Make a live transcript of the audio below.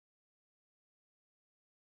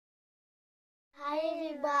Hi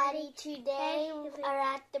everybody, today we are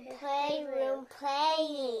at the playroom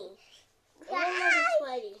playing. Everyone's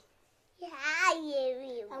sweaty. Hi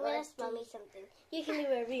everybody. I'm going to smell me something. You can do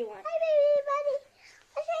whatever you want. Hi everybody.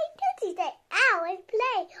 What should I do today? Let's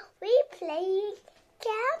play. We playing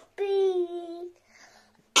camping.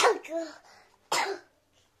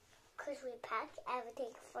 Because we packed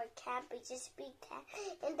everything for camping, just be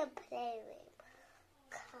in the playroom.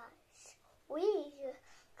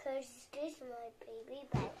 Because this is my baby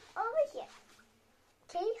bed over here.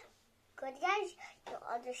 Okay? Good guys, you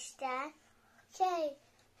understand? Okay,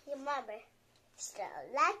 remember, still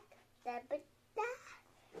like that, but that.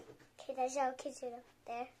 Okay, there's our kitchen up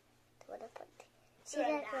there. See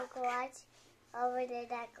that garage? Over there,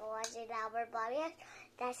 that garage in our Barbie house.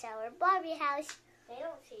 That's our Barbie house. They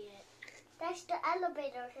don't see it. That's the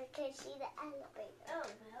elevator. You can see the elevator. Oh,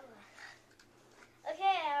 no.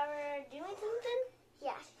 Okay, are we doing something?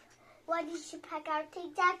 Yes. Why did you pack our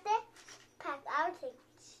things out there? Pack our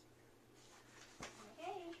things.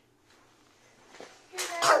 Okay. Here's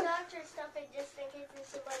our doctor stuff just in case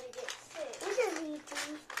somebody gets sick. We don't need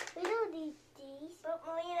these. We don't need these. But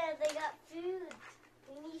Malina, they got food.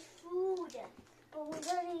 We need food. But we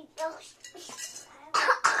don't need those.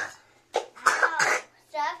 Ow.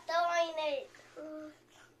 Stop throwing it.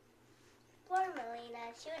 Poor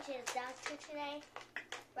Malina. She went to the doctor today,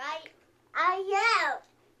 right? I am.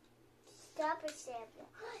 Stop it, Samuel.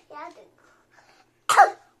 Yeah,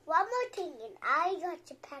 one more thing, and I got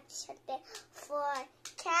to pack something for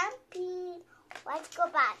camping. Let's go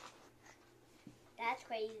back. That's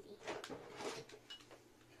crazy.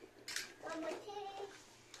 One more thing.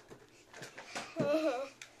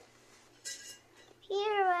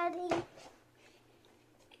 Here, Roddy.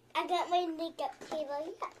 I got my makeup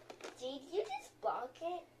table. Yeah. Did you just block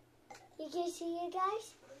it? You can see you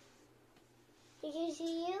guys? You can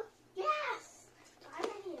see you? Yes. I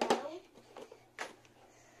already know.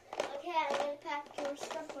 Okay, I'm going to pack your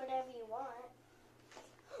stuff whatever you want.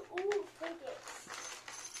 Ooh, take it.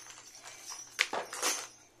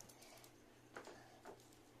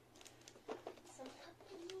 Some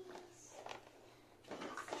puppies.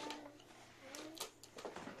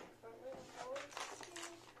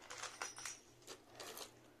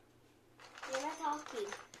 You're not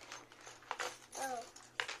talking. Oh,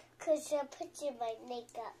 because I put in my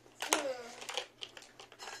makeup.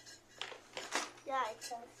 Yeah, it's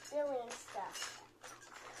some filling stuff.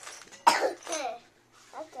 Okay,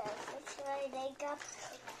 fix my makeup.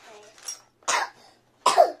 Okay.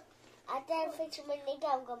 After I fix my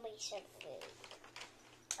makeup, I'm going to make some food.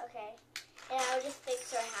 Okay. And I'll just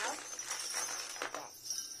fix our house. Yes.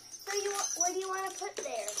 So what do you want to put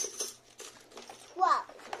there? What?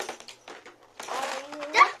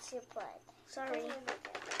 What you put? Sorry.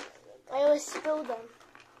 I always spilled them.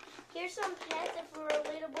 Here's some pets. If we were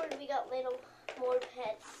little bored, we got little more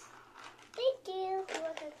pets. Thank you.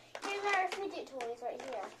 Here's our fidget toys right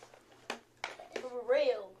here. For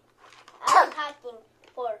real. I'm packing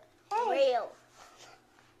for real.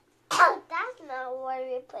 That's not where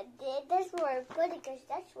we put it. That's where we put it because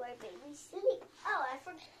that's where baby sleep. Oh, I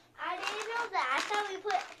didn't know that. I thought we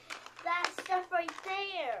put that stuff right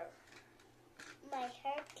there. My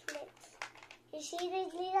hair clips. You see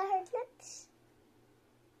these little hair clips?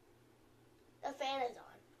 The fan is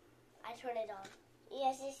on. I turn it on.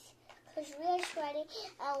 Yes, it's because we are sweating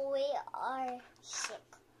and we are sick.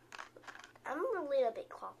 I'm a little bit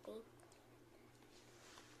coffee.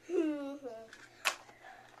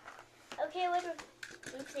 Okay, what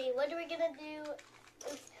are we gonna do?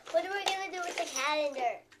 What are we gonna do with the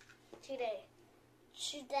calendar today?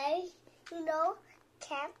 Today,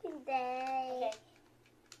 camping day. Okay.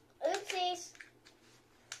 Oopsies.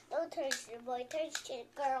 No, turns to the boy, turns to the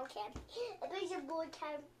girl camping. If it's a boy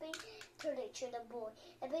camping, turn it to the boy.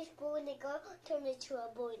 If it's a boy and a girl, turn it to a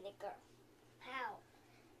boy and a girl. How?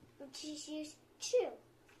 Just use two.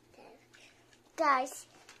 Guys,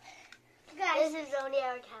 This is only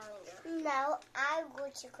our calendar. now I'm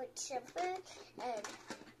going to cook some food and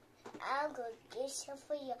I'm going to get some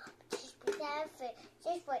for you. Just be careful.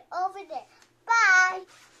 Just wait over there. Bye.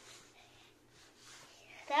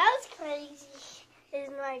 That was crazy. It's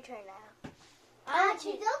my turn now.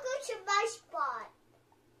 You don't go to my spot.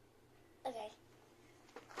 Okay.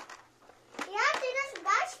 Yeah, that's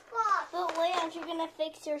my spot. But wait, aren't you gonna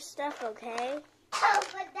fix your stuff, okay? Oh,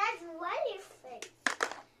 but that's wedding thing.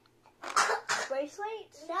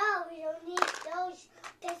 Bracelets? No, we don't need those.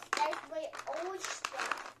 That's my old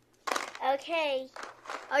stuff. Okay.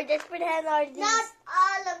 Or just pretend are these. Not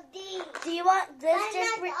all of these. Do you want this?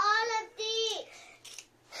 Not all of these.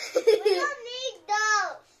 We don't need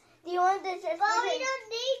those. Do you want this? Just But we pretend? don't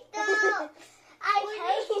need those.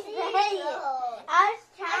 I was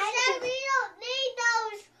I trying said to. we don't need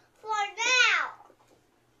those for now.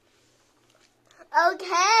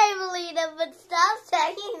 Okay, Malina, but stop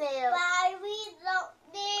saying them. But we don't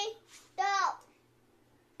need those.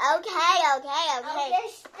 Okay. Okay,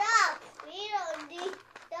 stop. We don't need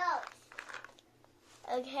those.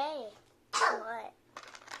 Okay. What?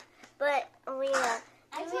 But, Malina,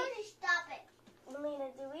 I told you stop it.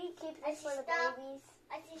 Malina, do we keep I this for said the stop. babies?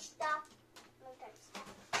 I said stop. No, don't stop.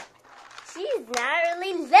 She's not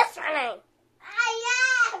really listening. I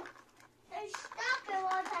am. Stop it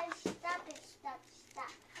one time. Stop it. Stop.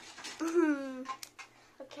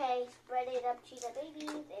 Okay, spread it up to the baby.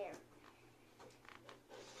 There.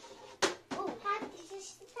 Oh, have this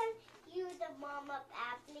time you the mama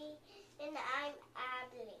Abley and I'm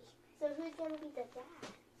Abley. So who's going to be the dad?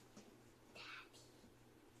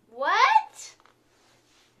 What?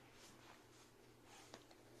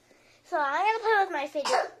 So I'm going to play with my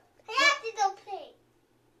fidget. I have to go play.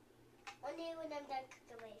 Only when I'm done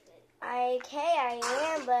cooking my food. Okay, I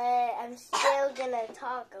am, but I'm still going to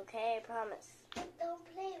talk, okay? I promise. Don't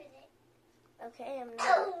play with it. Okay, I'm not.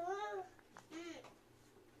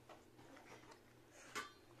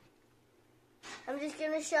 I'm just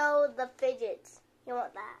going to show the fidgets. You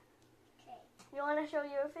want that? Okay. You want to show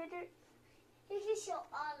your fidget? You can show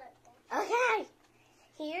all of them. Okay.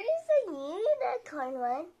 Here is the unicorn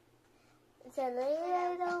one. It's a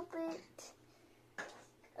little bit,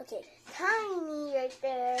 okay, tiny right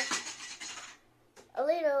there. A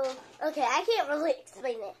little, okay, I can't really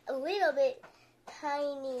explain it. A little bit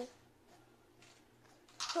tiny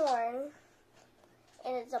horn.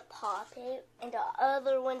 And it's a poppet. And the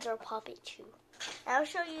other ones are poppet too. I'll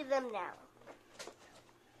show you them now.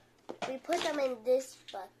 We put them in this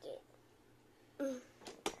bucket.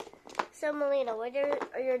 So, Malina, are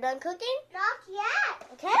you done cooking? Not yet.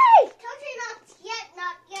 Okay. Told you not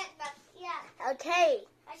yet. Okay.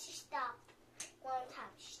 I should stop. One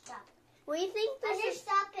time, stop. We think I this should is...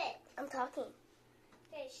 stop it. I'm talking.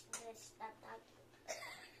 Okay, stop talking.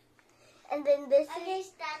 And then this Okay, is...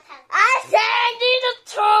 stop talking. I said I need to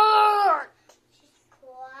talk! She's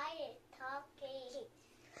quiet, talking.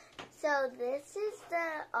 So this is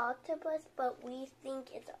the octopus, but we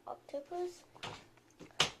think it's an octopus.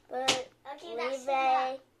 But Okay, that's leave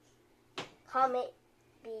a comment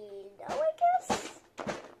below, I guess.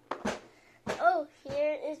 Oh,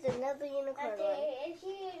 here is another unicorn one. Okay, if you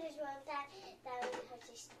hear this one time, that would have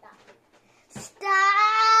to stop. Stop!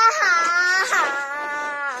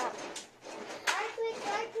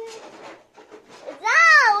 Earthquake.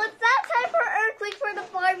 No, it's not time for earthquake for the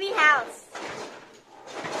Barbie house.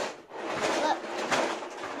 Look,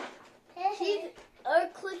 she's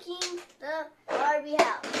earthquaking the Barbie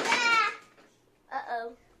house. Uh-oh,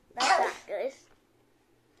 that's not good.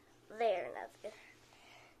 There, that's good.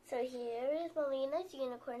 So here is Malina's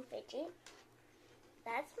unicorn fidget.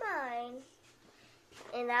 That's mine.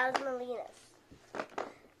 And that was Malina's.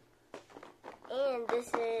 And this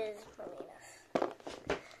is Malina's.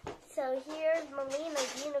 So here's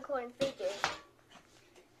Malina's unicorn fidget.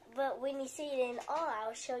 But when you see it in all,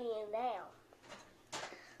 I'll show you now.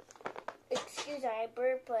 Excuse me, I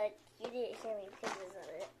burped, but you didn't hear me because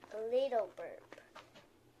it's a little burp.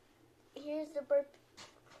 Here's the burp.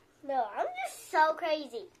 No, I'm just so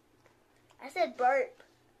crazy. I said burp.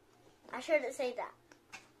 I shouldn't say that.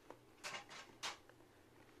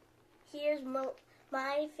 Here's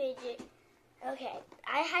my fidget. Okay,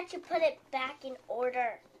 I had to put it back in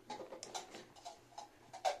order.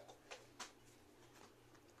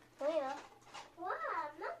 Malina. Wow,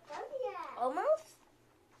 I'm not done yet. Almost?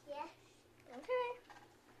 Yeah. Okay.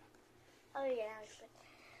 Oh yeah, that was good.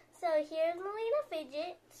 So here's Malina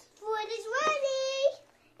fidget. Food is ready.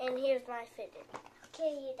 And here's my fidget.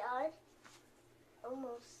 Okay, you done?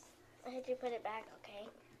 Almost. I had to put it back, okay?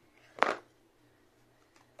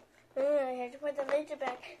 I had to put the fidget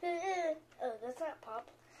back. Oh, that's not pop.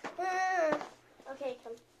 Okay,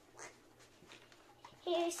 come.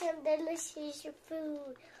 Here's some delicious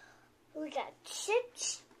food. We got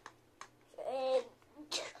chips. And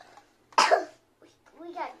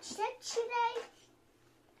we got chips today.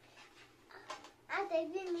 I think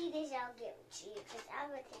if you need this, I'll give it to you because I'm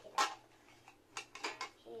going to take it out.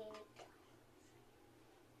 Here you go.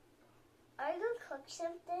 Are you going to cook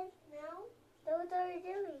something? No? So what are you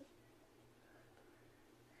doing?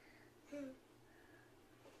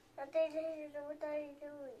 What are you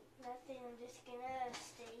doing? Nothing, I'm just gonna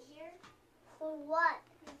stay here. For what?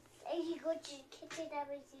 If you go to the kitchen, that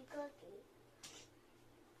means you're cooking.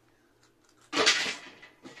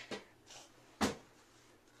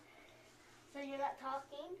 So you're not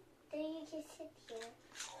talking? Then you can sit here.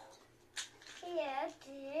 Yeah,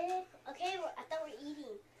 Okay, I thought we're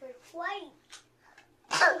eating. we're playing.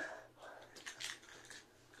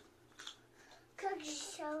 Cookies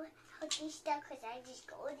so healthy stuff because I just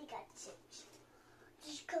only got 6.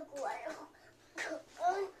 Just cook water.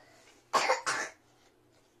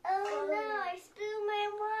 Oh no, I spilled my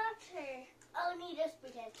water. Oh, need just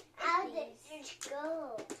pretend. Just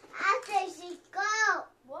go. Just go.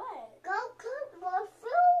 What? Go cook more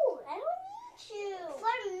food. I don't need you.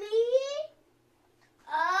 For me?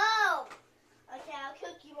 Oh. Okay, I'll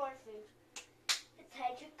cook you more food. It's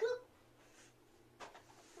time to cook.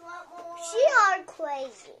 You want more? She are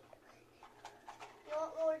crazy. You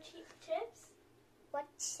want more chips? What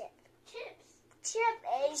chip? Chips. Chip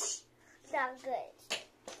is not good.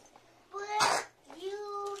 But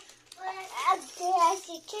you.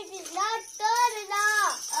 The chip is not good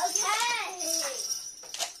enough. Okay.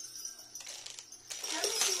 Tell me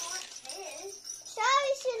if you want chips.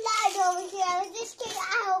 Sorry, she lied over here. I just can't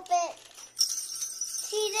help it.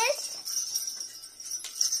 See this?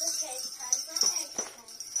 Okay, it's time for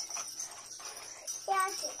exercise.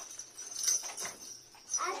 That's it.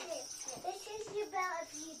 This is your bell if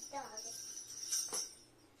you're done.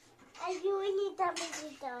 And you when you're done when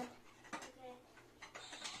you're done. Okay.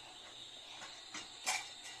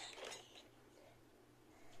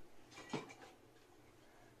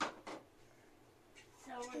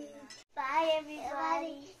 So we're done. Bye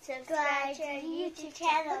everybody. Subscribe to our YouTube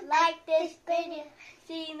channel. Like this video.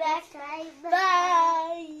 See you next time.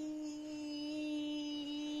 Bye.